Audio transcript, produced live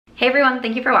Hey everyone,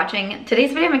 thank you for watching.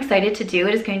 Today's video I'm excited to do.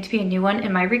 It is going to be a new one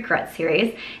in my regret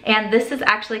series. And this is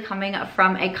actually coming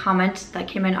from a comment that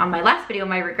came in on my last video in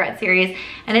my regret series.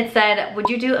 And it said, would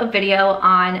you do a video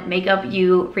on makeup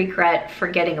you regret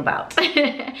forgetting about?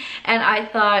 And I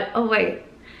thought, oh wait,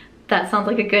 that sounds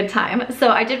like a good time. So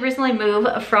I did recently move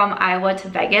from Iowa to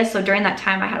Vegas. So during that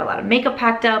time I had a lot of makeup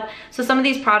packed up. So some of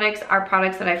these products are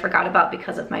products that I forgot about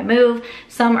because of my move.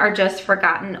 Some are just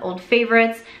forgotten old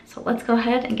favorites. So let's go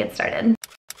ahead and get started.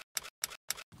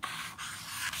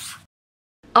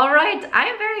 Alright, I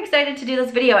am very excited to do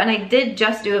this video, and I did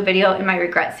just do a video in my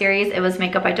regret series. It was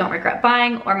makeup I don't regret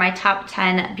buying, or my top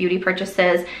 10 beauty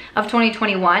purchases of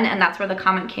 2021, and that's where the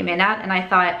comment came in at, and I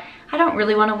thought, I don't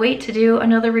really want to wait to do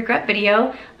another regret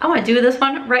video. I want to do this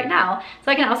one right now.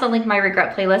 So I can also link my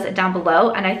regret playlist down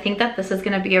below, and I think that this is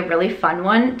going to be a really fun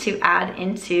one to add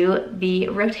into the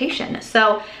rotation.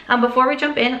 So before we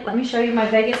jump in, let me show you my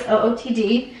Vegas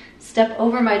OOTD. Step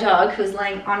over my dog who's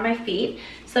laying on my feet.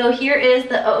 So here is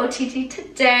the OOTD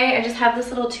today. I just have this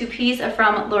little two-piece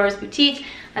from Laura's Boutique.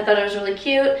 I thought it was really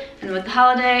cute, and with the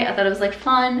holiday, I thought it was like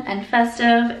fun and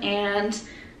festive, and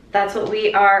that's what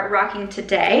we are rocking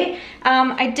today.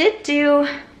 I did do,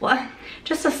 well,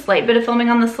 just a slight bit of filming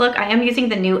on this look. I am using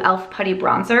the new e.l.f. Putty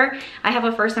Bronzer. I have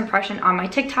a first impression on my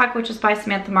TikTok, which is by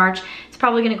Samantha March. It's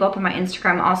probably gonna go up on my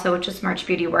Instagram also, which is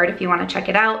marchbeauty if you wanna check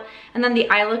it out. And then the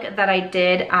eye look that I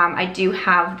did, I do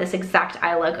have this exact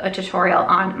eye look, a tutorial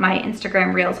on my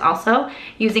Instagram Reels also,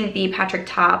 using the Patrick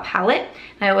Ta palette.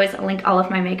 I always link all of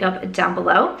my makeup down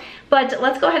below. But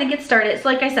let's go ahead and get started. So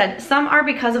like I said, some are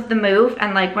because of the move,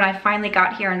 and like when I finally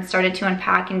got here and started to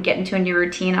unpack and get into a new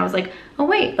routine, I was like, oh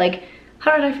wait, like,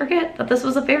 how did I forget that this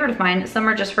was a favorite of mine? Some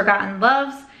are just forgotten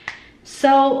loves.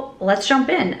 So let's jump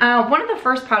in. One of the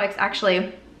first products,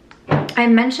 actually, I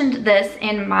mentioned this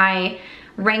in my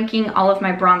ranking all of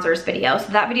my bronzers video. So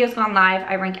that video's gone live.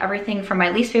 I rank everything from my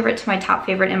least favorite to my top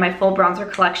favorite in my full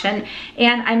bronzer collection.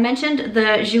 And I mentioned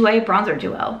the Jouer Bronzer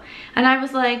Duo. And I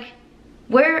was like,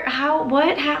 where, how,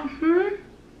 what happened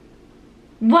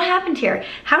here?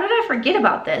 How did I forget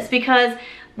about this? Because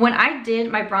when I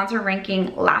did my bronzer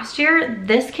ranking last year,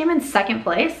 this came in second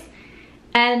place,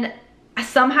 and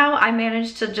somehow I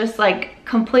managed to just like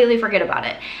completely forget about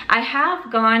it. I have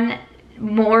gone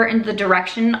more in the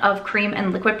direction of cream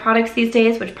and liquid products these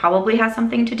days, which probably has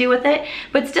something to do with it,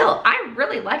 but still, I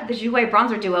really like the Jouer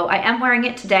Bronzer Duo. I am wearing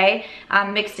it today,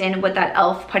 mixed in with that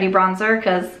e.l.f. Putty Bronzer,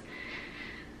 because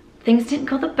things didn't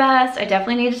go the best. I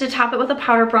definitely needed to top it with a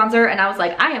powder bronzer, and I was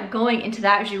like, I am going into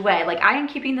that Jouer. Like, I am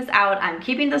keeping this out. I'm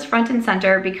keeping this front and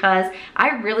center because I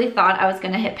really thought I was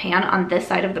gonna hit pan on this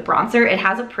side of the bronzer. It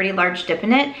has a pretty large dip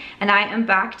in it, and I am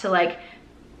back to like,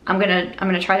 I'm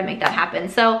gonna try to make that happen.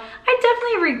 So I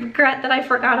definitely regret that I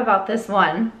forgot about this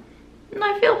one, and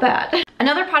I feel bad.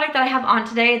 Another product that I have on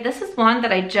today, this is one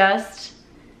that I just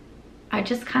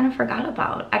kind of forgot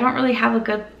about. I don't really have a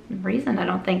good reason, I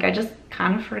don't think. I just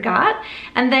kind of forgot.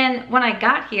 And then when I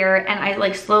got here and I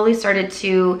like slowly started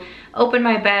to open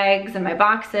my bags and my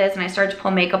boxes and I started to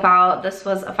pull makeup out, this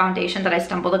was a foundation that I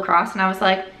stumbled across, and I was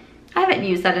like, I haven't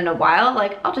used that in a while.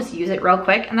 Like, I'll just use it real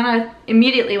quick. And then I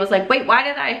immediately was like, wait,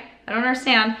 I don't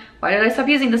understand. Why did I stop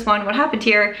using this one? What happened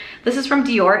here? This is from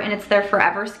Dior, and it's their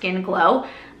Forever Skin Glow.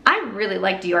 I really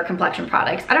like Dior complexion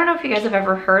products. I don't know if you guys have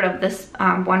ever heard of this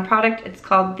one product. It's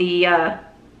called the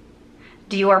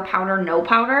Dior Powder No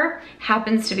Powder.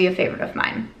 Happens to be a favorite of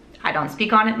mine. I don't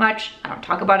speak on it much. I don't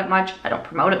talk about it much. I don't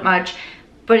promote it much.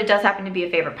 But it does happen to be a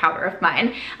favorite powder of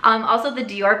mine. Also the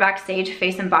Dior Backstage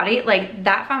Face and Body, like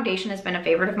that foundation has been a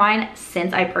favorite of mine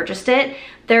since I purchased it.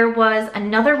 There was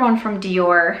another one from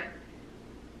Dior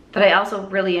that I also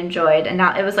really enjoyed, and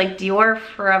now it was like Dior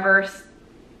Forever,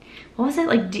 what was it?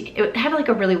 Like, it had like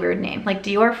a really weird name, like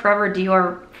Dior Forever,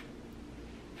 Dior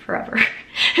Forever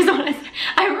is what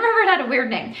I remember it had a weird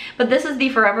name. But this is the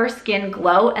Forever Skin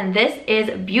Glow, and this is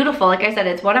beautiful. Like I said,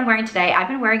 it's what I'm wearing today. I've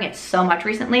been wearing it so much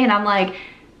recently, and I'm like,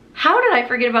 how did I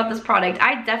forget about this product?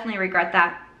 I definitely regret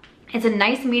that. It's a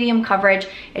nice medium coverage.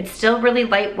 It's still really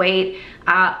lightweight.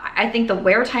 I think the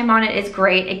wear time on it is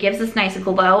great. It gives this nice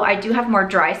glow. I do have more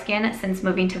dry skin since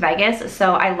moving to Vegas,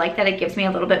 so I like that it gives me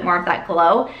a little bit more of that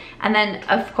glow. And then,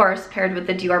 of course, paired with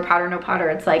the Dior Powder No Powder,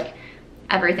 it's like,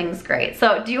 everything's great.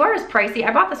 So Dior is pricey.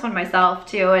 I bought this one myself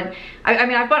too, and I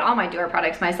mean, I've bought all my Dior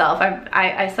products myself.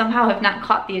 I somehow have not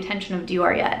caught the attention of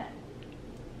Dior yet.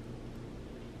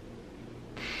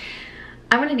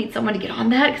 I'm gonna need someone to get on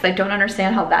that because I don't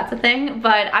understand how that's a thing.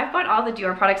 But I've bought all the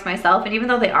Dior products myself, and even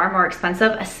though they are more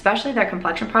expensive, especially their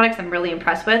complexion products, I'm really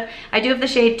impressed with. I do have the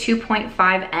shade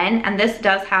 2.5N, and this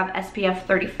does have SPF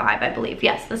 35, I believe.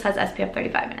 Yes, this has SPF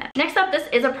 35 in it. Next up, this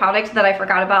is a product that I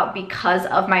forgot about because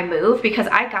of my move, because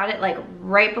I got it like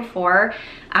right before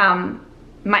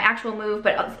my actual move,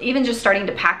 but even just starting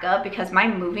to pack up, because my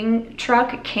moving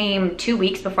truck came 2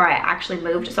 weeks before I actually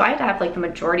moved. So I had to have like the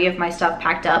majority of my stuff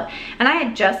packed up, and I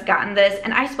had just gotten this,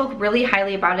 and I spoke really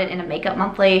highly about it in a Makeup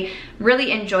Monthly,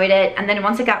 really enjoyed it. And then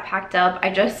once it got packed up,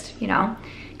 I just, you know,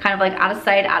 kind of like out of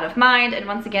sight, out of mind. And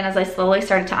once again, as I slowly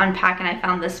started to unpack and I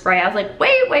found this spray, I was like,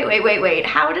 wait,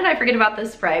 how did I forget about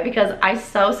this spray? Because I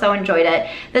so enjoyed it.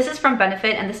 This is from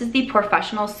Benefit, and this is the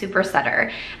Professional Super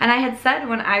Setter. And I had said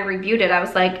when I reviewed it, I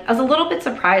was a little bit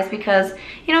surprised because,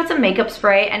 you know, it's a makeup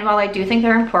spray, and while I do think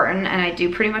they're important and I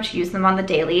do pretty much use them on the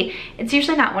daily, it's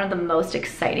usually not one of the most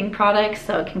exciting products,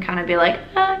 so it can kind of be like,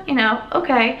 you know,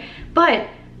 okay. But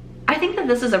I think that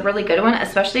this is a really good one,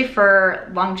 especially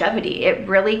for longevity. It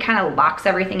really kind of locks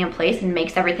everything in place and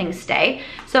makes everything stay.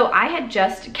 So I had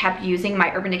just kept using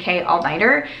my Urban Decay All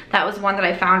Nighter. That was one that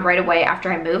I found right away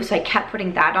after I moved, so I kept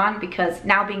putting that on, because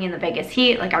now being in the Vegas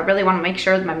heat, like I really want to make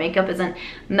sure that my makeup isn't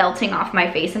melting off my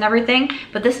face and everything.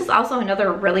 But this is also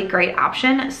another really great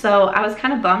option, so I was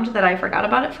kind of bummed that I forgot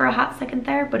about it for a hot second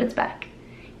there, but it's back.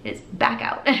 It's back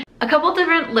out. A couple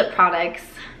different lip products.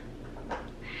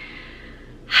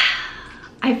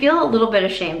 I feel a little bit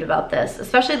ashamed about this,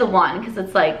 especially the one, because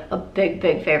it's like a big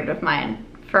favorite of mine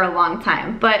for a long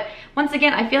time. But once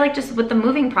again, I feel like just with the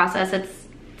moving process,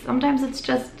 sometimes it's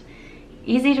just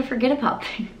easy to forget about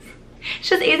things. It's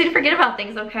just easy to forget about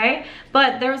things, okay?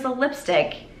 But there was a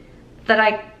lipstick that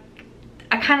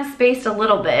I kind of spaced a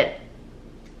little bit.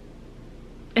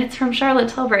 It's from Charlotte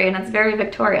Tilbury, and it's Very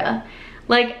Victoria.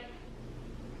 Like,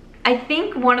 I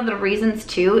think one of the reasons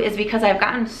too is because I've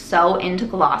gotten so into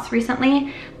gloss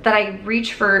recently that I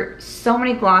reach for so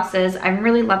many glosses. I'm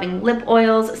really loving lip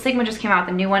oils. Sigma just came out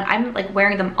with a new one. I'm like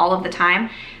wearing them all of the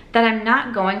time, that I'm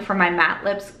not going for my matte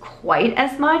lips quite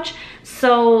as much.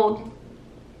 So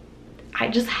I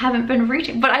just haven't been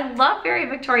reaching, but I love Very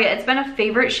Victoria. It's been a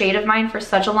favorite shade of mine for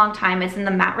such a long time. It's in the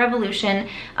Matte Revolution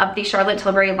of the Charlotte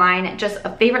Tilbury line. Just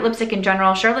a favorite lipstick in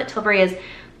general. Charlotte Tilbury is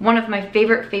one of my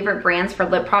favorite brands for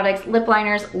lip products, lip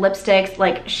liners, lipsticks.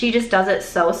 Like, she just does it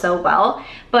so well.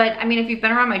 But I mean, if you've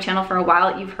been around my channel for a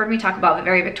while, you've heard me talk about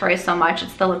Very Victoria so much.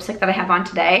 It's the lipstick that I have on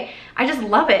today. I just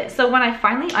love it. So when I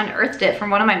finally unearthed it from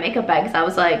one of my makeup bags, I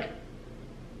was like,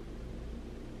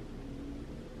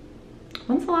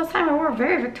 when's the last time I wore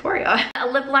Very Victoria? A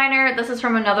lip liner, this is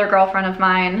from another girlfriend of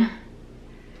mine.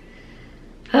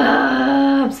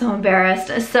 I'm so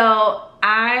embarrassed. So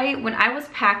when I was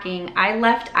packing, I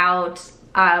left out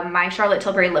my Charlotte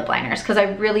Tilbury lip liners, because I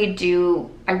really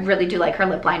do like her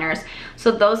lip liners.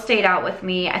 So those stayed out with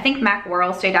me. I think Mac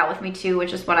Whirl stayed out with me too,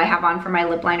 which is what I have on for my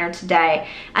lip liner today.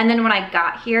 And then when I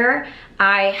got here,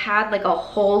 I had like a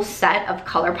whole set of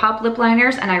ColourPop lip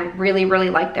liners, and I really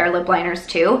like their lip liners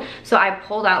too. So I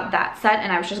pulled out that set,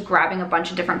 and I was just grabbing a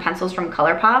bunch of different pencils from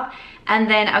ColourPop. And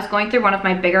then I was going through one of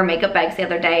my bigger makeup bags the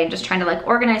other day and just trying to like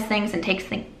organize things and take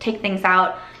things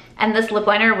out. And this lip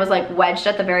liner was like wedged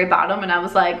at the very bottom, and I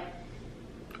was like,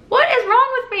 what is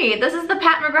wrong with me? This is the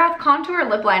Pat McGrath Contour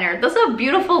Lip Liner. This is a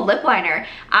beautiful lip liner.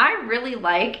 I really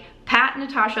like Pat,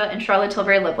 Natasha, and Charlotte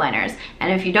Tilbury lip liners.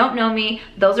 And if you don't know me,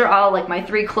 those are all like my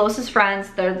 3 closest friends.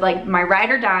 They're like my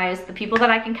ride or dies, the people that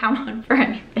I can count on for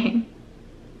anything.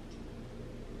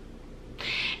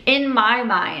 In my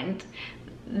mind,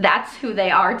 that's who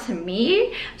they are to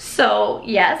me. So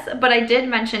yes, but I did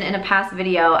mention in a past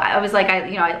video, I was like,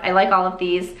 I like all of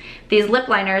these lip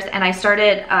liners, and I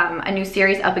started a new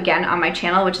series up again on my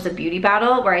channel, which is a beauty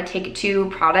battle, where I take 2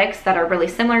 products that are really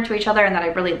similar to each other and that I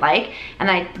really like, and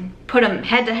I put them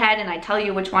head to head, and I tell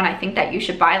you which one I think that you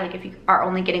should buy, like if you are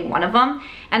only getting one of them.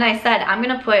 And I said, I'm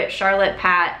gonna put Charlotte,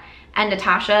 Pat, and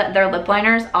Natasha, their lip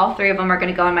liners, all 3 of them are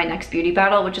gonna go in my next beauty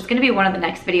battle, which is gonna be one of the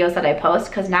next videos that I post,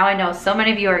 because now I know so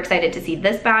many of you are excited to see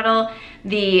this battle,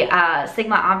 the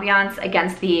Sigma Ambiance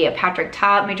against the Patrick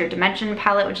Ta Major Dimension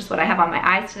palette, which is what I have on my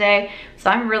eyes today. So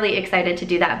I'm really excited to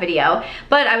do that video.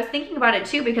 But I was thinking about it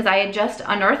too, because I had just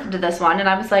unearthed this one, and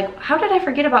I was like, how did I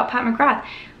forget about Pat McGrath?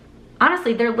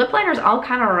 Honestly, their lip liners all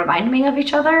kind of remind me of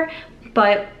each other,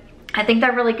 but I think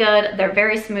they're really good. They're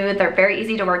very smooth. They're very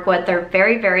easy to work with. They're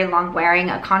very long wearing.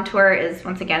 A contour is,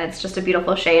 once again, it's just a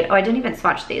beautiful shade. Oh, I didn't even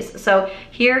swatch these. So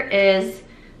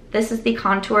this is the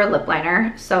contour lip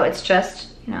liner. So it's just,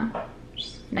 you know,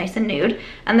 just nice and nude.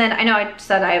 And then I know I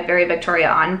said I have Very Victoria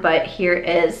on, but here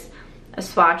is a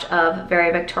swatch of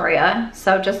Very Victoria.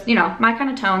 So just, you know, my kind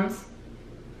of tones,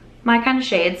 my kind of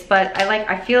shades, but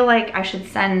I feel like I should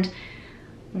send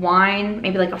wine,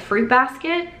 maybe like a fruit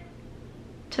basket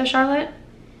to Charlotte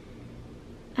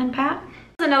and Pat.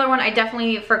 This is another one I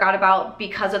definitely forgot about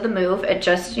because of the move. It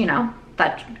just, you know,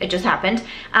 it just happened.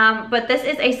 But this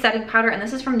is a setting powder, and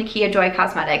this is from Nikkia Joy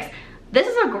Cosmetics. This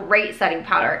is a great setting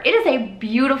powder. It is a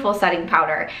beautiful setting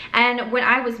powder. And when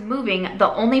I was moving,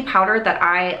 the only powder that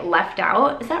I left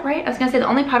out, is that right? I was gonna say the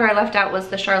only powder I left out was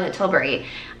the Charlotte Tilbury.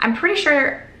 I'm pretty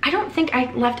sure, I don't think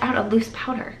I left out a loose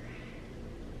powder.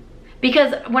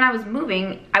 Because when I was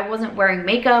moving, I wasn't wearing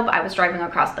makeup, I was driving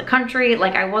across the country,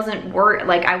 like I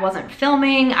wasn't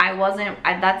filming,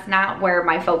 that's not where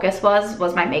my focus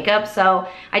was my makeup, so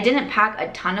I didn't pack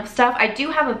a ton of stuff. I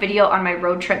do have a video on my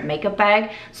road trip makeup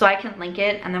bag, so I can link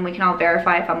it and then we can all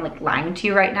verify if I'm like lying to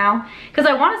you right now. Because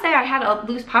I wanna say I had a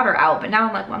loose powder out, but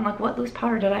now I'm like, what loose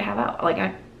powder did I have out? Like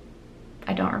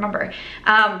I don't remember.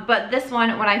 But this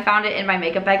one, when I found it in my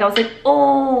makeup bag, I was like,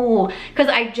 oh, because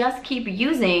I just keep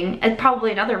using, and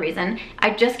probably another reason, I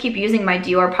just keep using my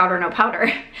Dior Powder No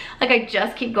Powder. Like I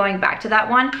just keep going back to that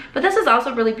one. But this is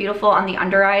also really beautiful on the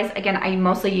under eyes. Again, I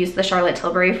mostly use the Charlotte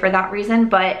Tilbury for that reason,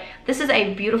 but this is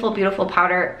a beautiful, beautiful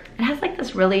powder. It has like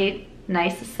this really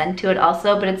nice scent to it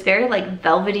also, but it's very like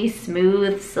velvety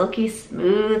smooth, silky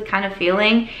smooth kind of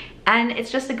feeling. And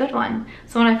it's just a good one.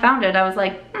 So when I found it, I was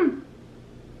like,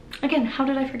 again, how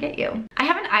did I forget you? I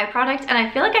have an eye product, and I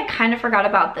feel like I kind of forgot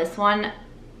about this one,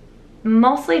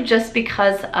 mostly just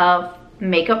because of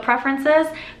makeup preferences,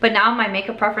 but now my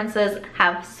makeup preferences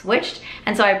have switched,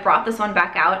 and so I brought this one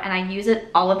back out and I use it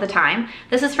all of the time.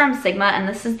 This is from Sigma, and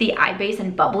this is the Eye Base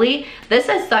in Bubbly. This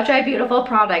is such a beautiful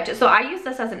product. So I use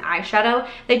this as an eyeshadow.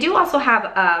 They do also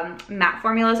have matte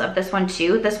formulas of this one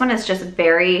too. This one is just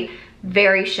very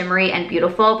shimmery and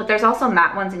beautiful, but there's also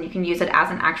matte ones and you can use it as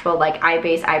an actual like eye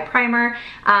base eye primer.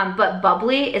 But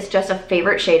Bubbly is just a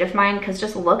favorite shade of mine because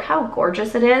just look how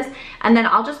gorgeous it is. And then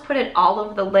I'll just put it all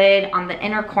over the lid, on the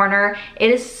inner corner. It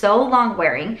is so long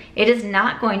wearing. It is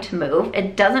not going to move.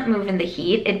 It doesn't move in the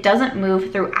heat. It doesn't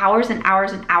move through hours and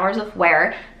hours and hours of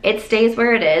wear. It stays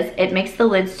where it is. It makes the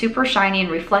lid super shiny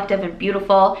and reflective and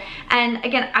beautiful. And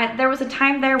again, there was a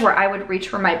time there where I would reach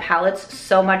for my palettes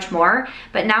so much more,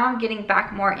 but now I'm getting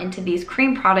back more into these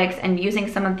cream products and using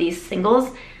some of these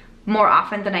singles more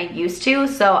often than I used to.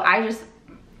 So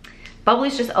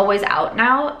Bubbly's just always out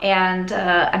now, and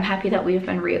I'm happy that we've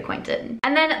been reacquainted.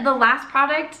 And then the last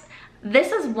product,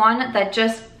 this is one that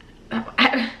just,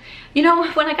 you know,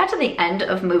 when I got to the end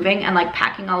of moving and like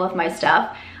packing all of my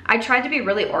stuff, I tried to be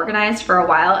really organized for a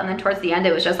while, and then towards the end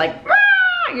it was just like,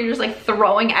 you're just like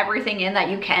throwing everything in that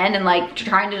you can and like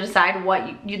trying to decide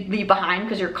what you'd leave behind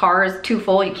because your car is too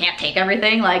full, you can't take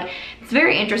everything. Like, it's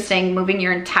very interesting moving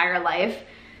your entire life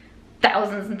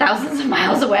thousands and thousands of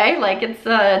miles away. Like it's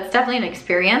definitely an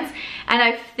experience. And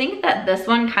I think that this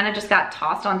one kind of just got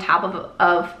tossed on top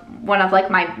of one of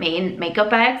like my main makeup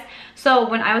bags. So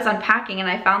when I was unpacking and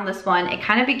I found this one, it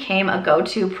kind of became a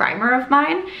go-to primer of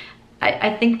mine.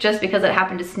 I think just because it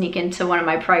happened to sneak into one of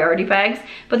my priority bags.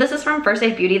 But this is from First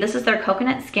Aid Beauty. This is their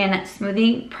Coconut Skin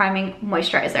Smoothie Priming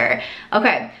Moisturizer.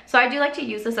 Okay, so I do like to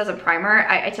use this as a primer.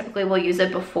 I typically will use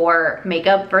it before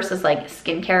makeup versus like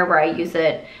skincare where I use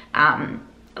it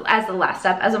as the last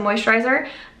step as a moisturizer.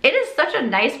 It is such a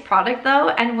nice product though,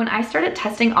 and when I started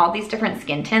testing all these different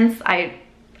skin tints, I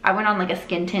went on like a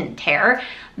skin tint tear.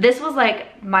 This was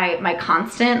like my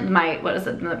constant,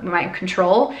 my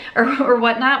control or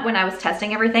whatnot when I was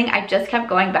testing everything. I just kept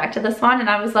going back to this one and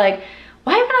I was like,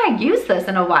 why haven't I used this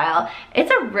in a while?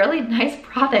 It's a really nice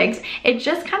product. It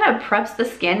just kind of preps the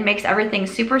skin, makes everything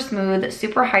super smooth,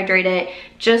 super hydrated,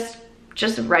 just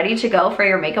ready to go for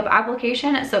your makeup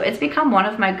application. So it's become one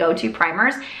of my go-to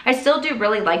primers. I still do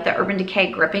really like the Urban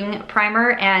Decay Gripping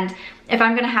Primer, and if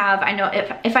I'm gonna have,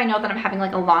 if I know that I'm having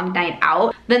like a long night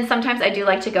out, then sometimes I do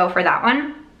like to go for that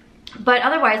one. But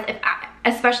otherwise,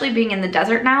 especially being in the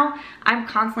desert now, I'm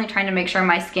constantly trying to make sure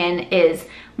my skin is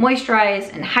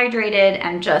moisturized and hydrated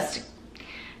and just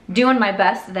doing my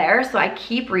best there. So I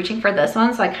keep reaching for this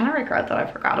one. So I kind of regret that I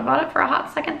forgot about it for a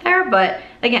hot second there. But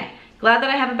again, glad that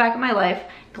I have it back in my life.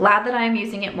 Glad that I'm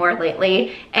using it more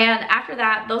lately. And after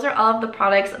that, those are all of the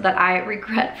products that I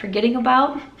regret forgetting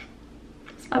about.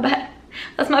 That's my bad.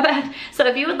 That's my bad. So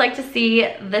if you would like to see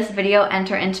this video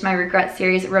enter into my regret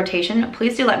series rotation,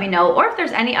 please do let me know. Or if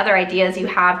there's any other ideas you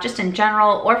have just in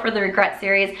general or for the regret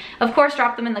series, of course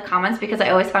drop them in the comments because I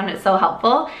always found it so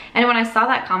helpful. And when I saw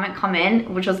that comment come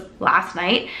in, which was last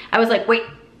night, I was like, wait,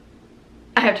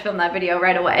 I have to film that video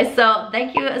right away. So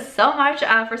thank you so much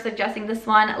for suggesting this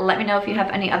one. Let me know if you have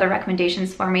any other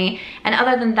recommendations for me. And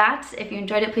other than that, if you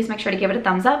enjoyed it, please make sure to give it a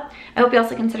thumbs up. I hope you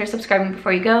also consider subscribing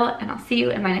before you go, and I'll see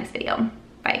you in my next video.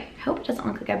 Bye. I hope it doesn't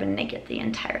look like I've been naked the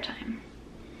entire time.